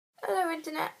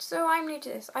internet, so I'm new to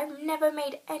this. I've never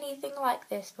made anything like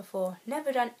this before.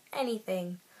 Never done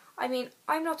anything. I mean,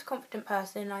 I'm not a confident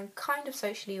person. I'm kind of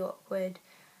socially awkward.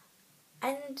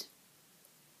 And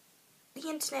the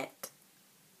internet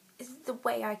is the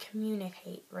way I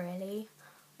communicate, really.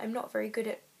 I'm not very good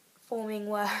at forming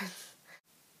words.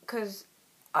 Because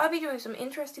I'll be doing some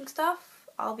interesting stuff.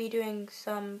 I'll be doing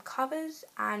some covers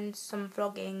and some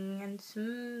vlogging and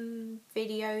some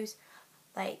videos.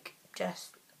 Like,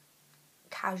 just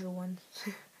casual ones.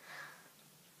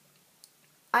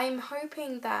 I'm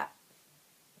hoping that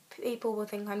people will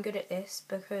think I'm good at this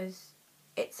because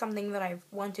it's something that I've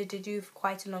wanted to do for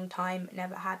quite a long time,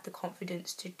 never had the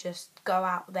confidence to just go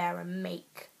out there and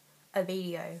make a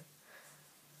video.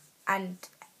 And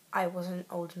I wasn't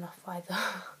old enough either.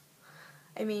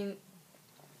 I mean,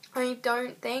 I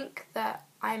don't think that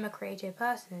I'm a creative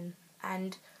person,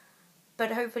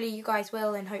 but hopefully you guys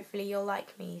will, and hopefully you'll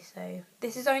like me. So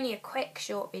this is only a quick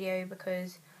short video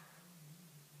because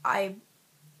I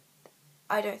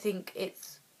don't think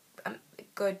it's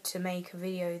good to make a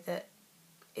video that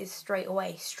is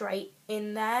straight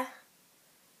in there,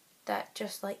 that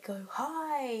just like go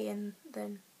hi and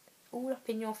then all up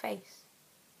in your face.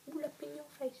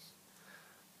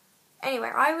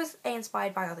 Anyway, I was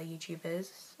inspired by other YouTubers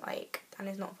like Dan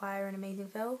Is Not Fire and Amazing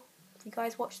Phil. If you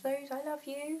guys watch those, I love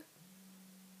you.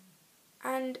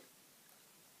 And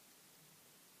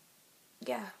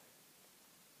yeah.